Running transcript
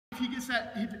he gets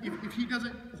that, if he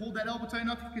doesn't hold that elbow tight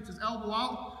enough, he gets his elbow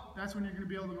out, that's when you're going to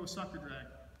be able to go sucker drag.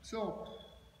 So,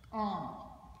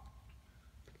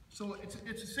 it's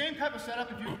the same type of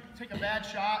setup if you take a bad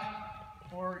shot,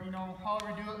 or you know,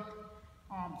 however you do it.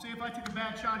 Say if I take a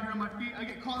bad shot here on my feet, I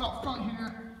get caught out front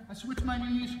here, I switch my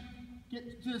knees,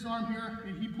 get to this arm here,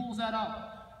 and he pulls that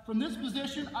out. From this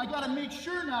position, I got to make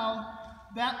sure now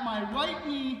that my right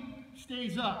knee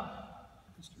stays up.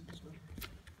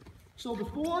 So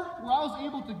before, where I was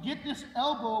able to get this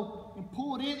elbow and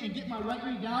pull it in and get my right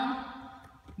knee down,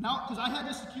 now, because I had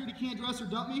this security can't dress or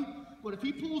dump me, but if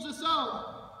he pulls this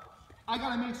out, I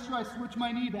got to make sure I switch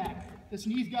my knee back. This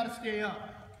knee's got to stay up,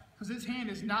 because his hand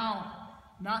is now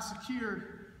not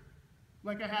secured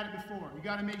like I had it before. You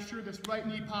got to make sure this right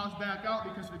knee pops back out,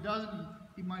 because if it doesn't,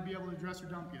 he might be able to dress or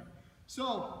dump you.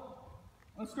 So,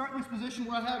 let's start in this position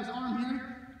where I have his arm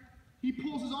here. He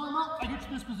pulls his arm out, I get to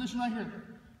this position right here.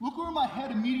 Look where my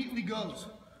head immediately goes.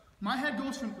 My head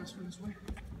goes from this way.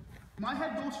 My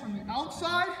head goes from the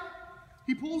outside,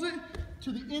 he pulls it,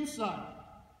 to the inside.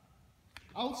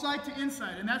 Outside to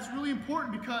inside, and that's really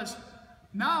important because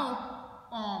now,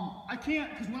 I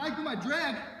can't, because when I do my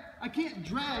drag, I can't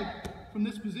drag from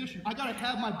this position. I gotta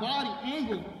have my body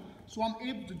angled so I'm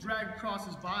able to drag across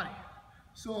his body.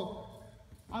 So,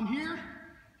 I'm here,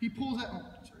 he pulls that, oh,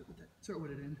 sorry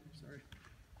with it in, sorry.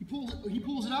 He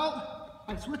pulls it out,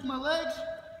 I switch my legs.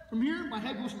 From here, my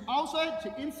head goes from outside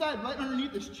to inside, right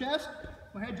underneath his chest.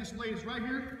 My head just lays right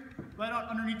here, right out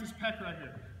underneath this pec right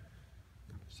here.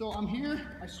 So I'm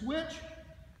here, I switch.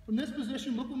 From this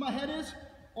position, look where my head is.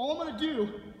 All I'm gonna do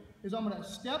is I'm gonna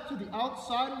step to the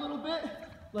outside a little bit,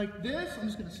 like this. I'm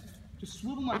just gonna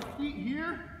swivel my feet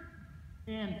here.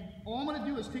 And all I'm gonna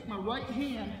do is take my right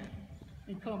hand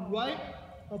and come right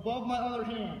above my other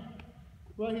hand,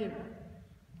 right here.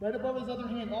 Right above his other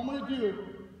hand. All I'm going to do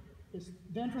is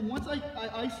then from once I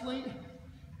isolate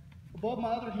above my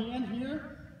other hand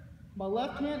here, my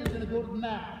left hand is going to go to the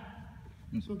mat.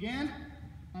 So again,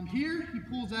 I'm here, he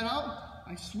pulls that out,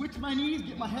 I switch my knees,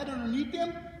 get my head underneath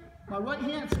him, my right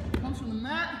hand comes from the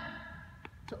mat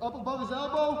to up above his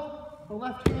elbow, the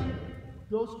left hand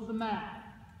goes to the mat.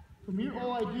 From here,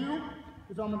 all I do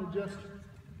is I'm going to just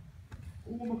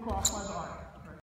pull him across my body.